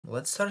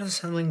Let's start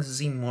assembling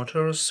the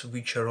motors,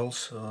 which are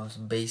also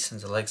based on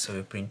the legs of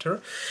your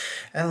printer.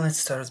 And let's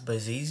start by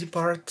the easy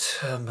part,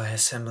 by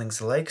assembling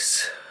the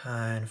legs.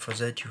 And for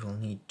that you will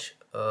need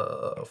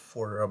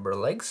 4 rubber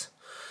legs,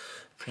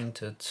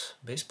 printed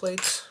base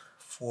plates,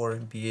 4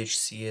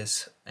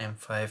 BHCS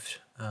M5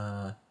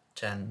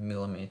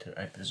 10mm,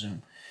 I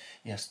presume.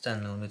 Yes,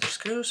 10mm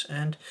screws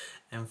and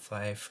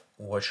M5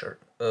 washer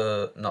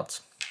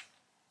nuts.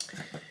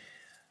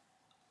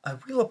 I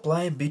will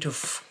apply a bit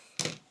of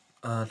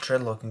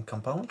thread locking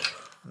compound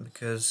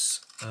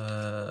because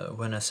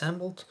when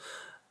assembled,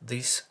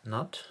 this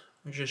nut,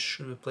 which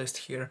should be placed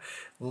here,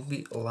 will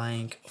be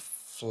lying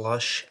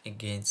flush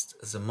against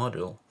the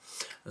motor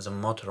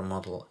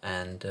model,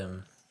 and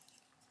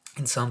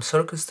in some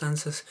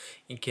circumstances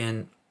it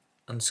can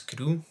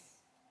unscrew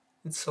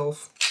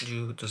itself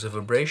due to the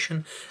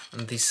vibration,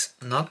 and this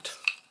nut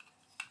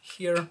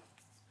here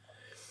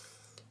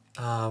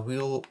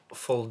will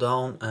fall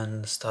down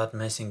and start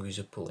messing with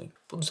the pulley.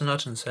 Put the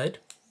nut inside,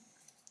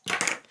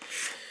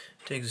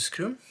 take the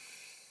screw,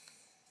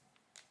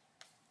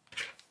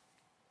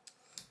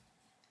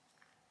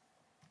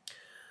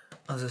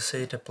 as I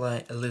said,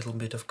 apply a little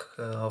bit of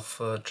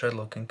thread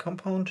locking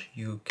compound.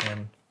 You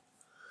can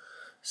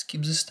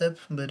skip this step,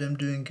 but I'm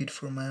doing it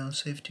for my own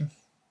safety.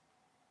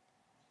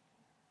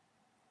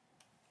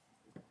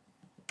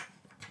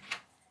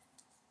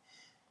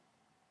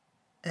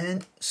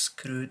 And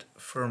screw it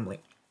firmly.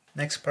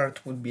 Next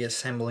part would be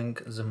assembling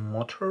the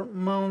motor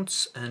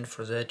mounts, and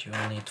for that you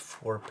will need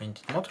 4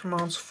 painted motor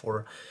mounts,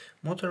 4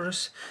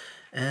 motors,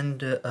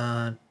 and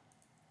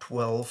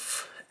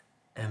 12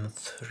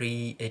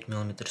 M3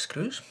 8mm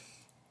screws.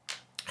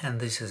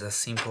 And this is as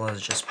simple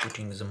as just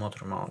putting the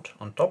motor mount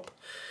on top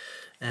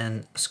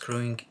and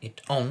screwing it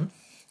on,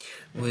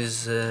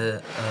 with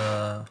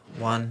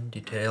one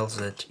detail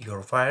that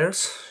your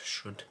wires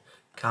should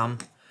come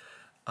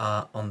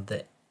on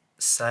the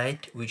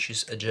side which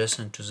is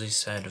adjacent to this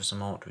side of the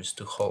motor with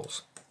 2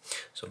 holes.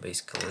 So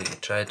basically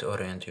try to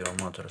orient your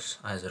motors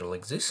either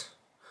like this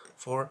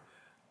for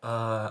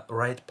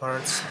right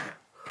parts,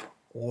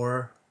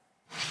 or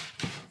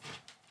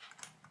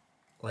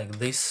like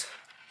this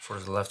for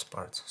the left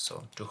parts.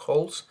 So 2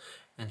 holes,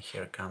 and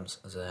here comes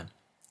the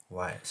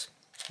wires.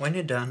 When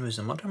you're done with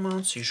the motor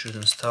mounts, you should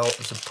install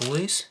the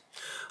pulleys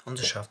on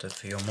the shaft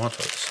of your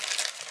motors.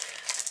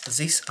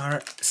 These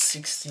are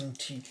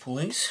 16T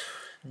pulleys,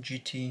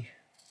 GT2,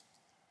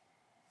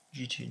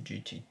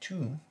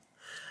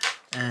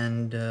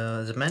 and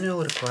the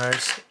manual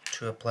requires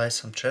to apply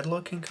some thread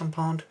locking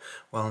compound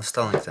while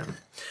installing them.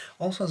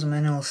 Also, the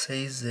manual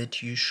says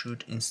that you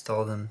should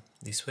install them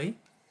this way.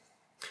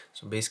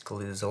 So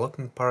basically the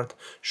locking part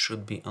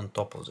should be on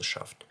top of the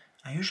shaft.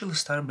 I usually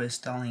start by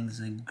installing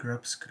the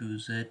grub screw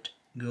that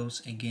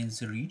goes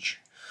against the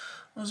ridge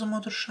of the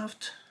motor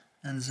shaft,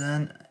 and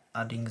then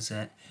adding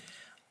the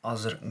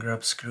other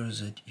grub screw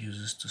that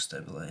uses to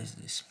stabilize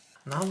this.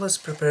 Now let's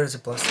prepare the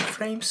plastic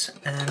frames,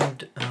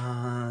 and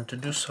to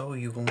do so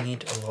you will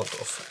need a lot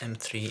of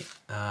M3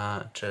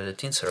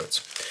 threaded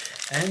inserts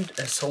and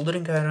a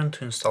soldering iron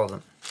to install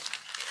them.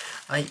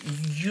 I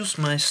use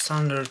my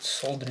standard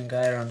soldering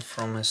iron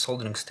from a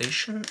soldering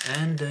station,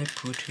 and I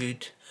put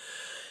it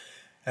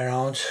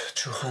around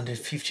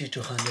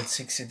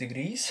 250-260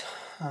 degrees,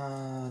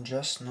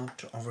 just not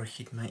to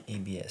overheat my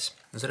ABS.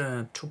 There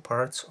are 2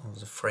 parts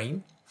of the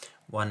frame,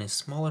 one is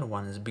smaller,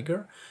 one is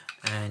bigger,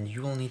 and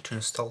you will need to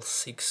install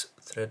 6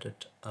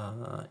 threaded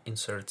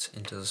inserts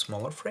into the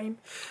smaller frame,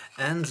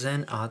 and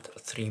then add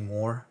 3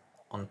 more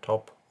on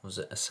top of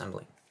the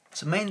assembly.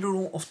 The main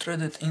rule of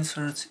threaded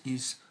inserts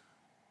is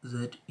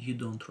that you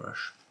don't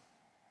rush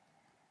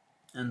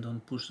and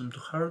don't push them too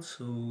hard,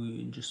 so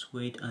you just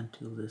wait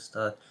until they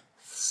start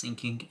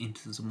sinking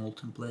into the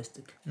molten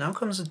plastic. Now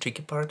comes the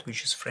tricky part,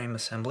 which is frame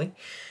assembly,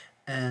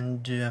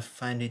 and I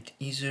find it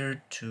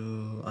easier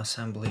to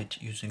assemble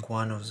it using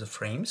one of the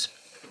frames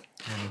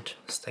and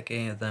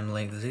stacking them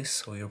like this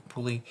so your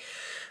pulley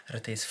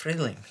rotates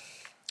freely.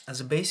 As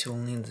a base you will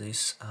need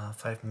this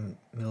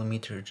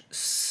 5mm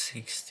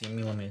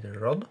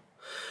 60mm rod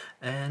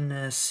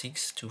and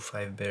 6 to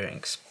 5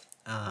 bearings.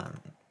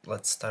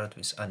 Let's start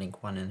with adding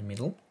one in the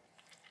middle,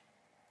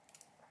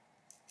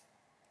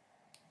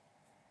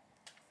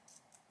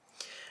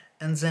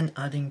 and then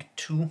adding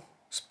 2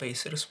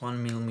 spacers,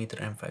 1mm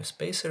M5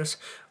 spacers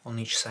on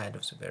each side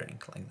of the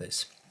bearing, like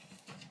this.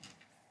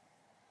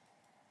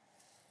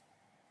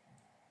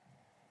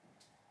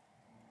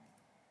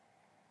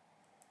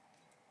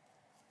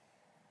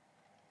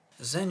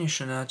 Then you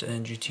should add a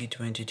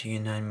GT20T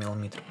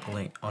 9mm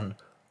pulley on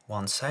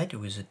one side,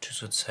 with the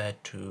two-third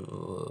side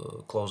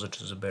to closer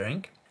to the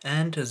bearing,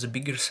 and the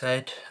bigger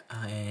side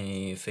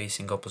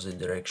facing opposite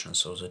direction,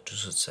 so the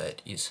two-third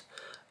side is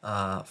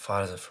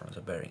farther from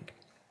the bearing.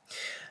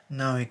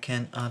 Now you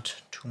can add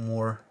 2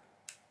 more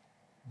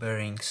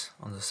bearings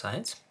on the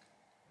sides,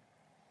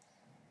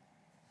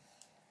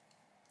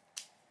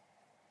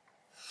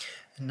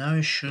 and now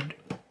you should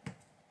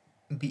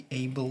be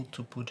able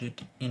to put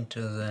it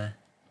into the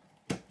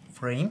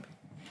frame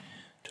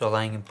to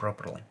align it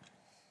properly.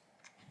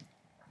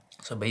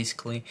 So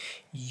basically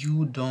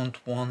you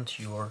don't want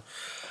your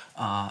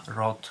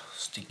rod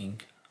sticking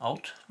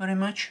out very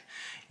much.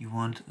 You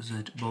want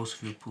that both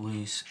of your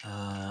pulleys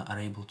are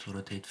able to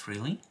rotate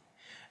freely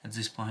at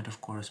this point,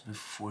 of course,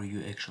 before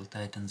you actually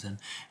tighten them,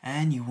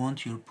 and you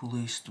want your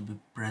pulleys to be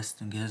pressed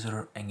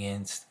together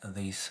against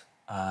this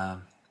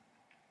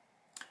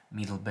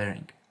middle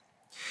bearing.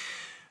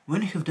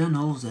 When you have done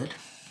all of that,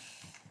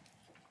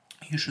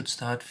 you should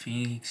start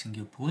fixing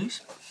your pulleys,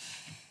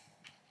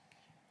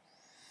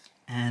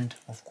 and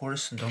of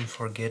course don't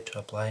forget to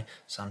apply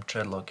some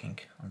thread locking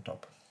on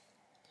top.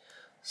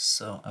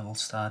 So I will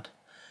start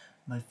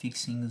by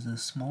fixing the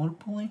smaller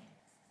pulley.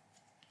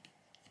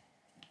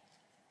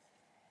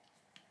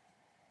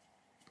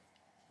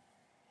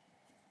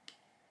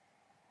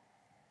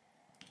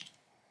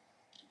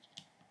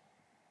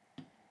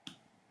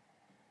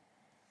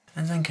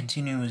 And then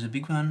continue with the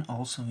big one,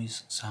 also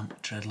with some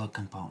thread lock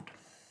compound.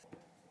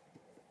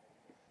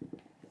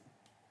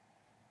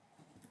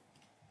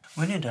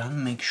 When you're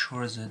done, make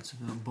sure that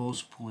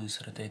both pulleys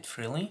rotate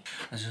freely.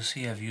 As you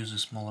see, I've used a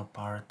smaller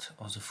part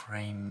of the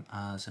frame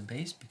as a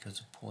base because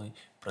the pulley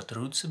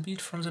protrudes a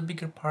bit from the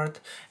bigger part,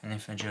 and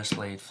if I just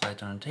lay it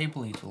flat on a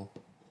table, it will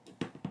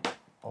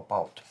pop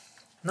out.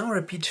 Now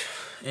repeat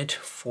it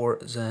for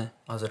the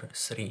other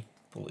 3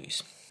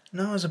 pulleys.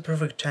 Now is the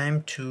perfect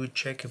time to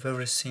check if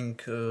everything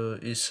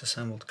is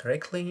assembled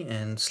correctly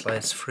and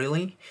slides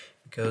freely,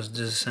 because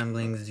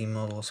disassembling the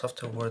models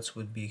afterwards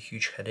would be a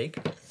huge headache.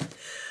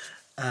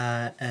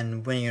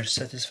 And when you're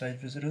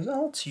satisfied with the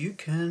results, you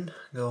can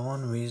go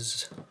on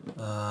with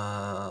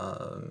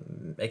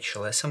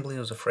actual assembly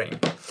of the frame.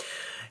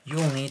 You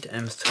will need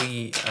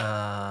M3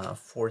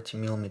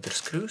 40mm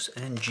screws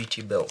and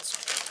GT belts.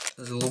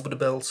 The looped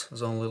belts,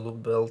 the only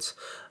looped belts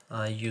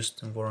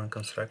used in Voron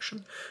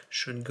construction,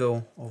 should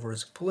go over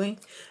the pulley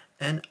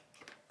and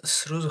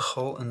through the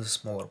hole in the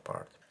smaller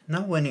part.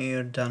 Now when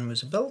you're done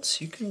with the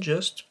belts, you can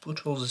just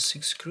put all the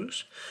 6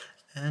 screws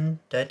and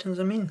tighten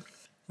them in.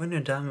 When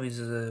you're done with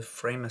the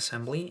frame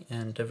assembly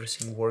and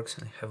everything works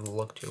and have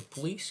locked your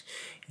pulleys,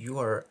 you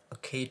are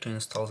okay to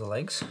install the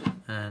legs,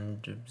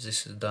 and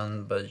this is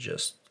done by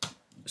just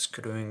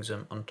screwing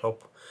them on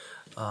top,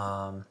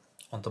 on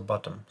the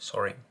bottom,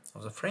 sorry,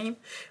 of the frame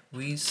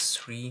with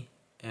 3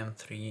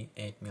 M3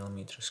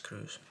 8mm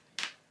screws.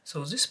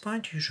 So at this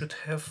point you should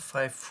have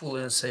 5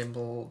 fully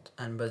assembled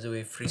and, by the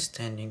way,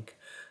 freestanding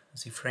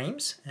Z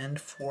frames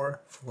and 4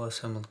 fully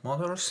assembled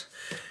motors,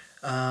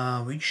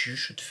 which you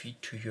should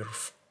fit to your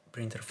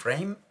printer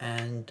frame,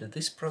 and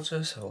this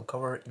process I will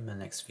cover in my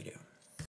next video.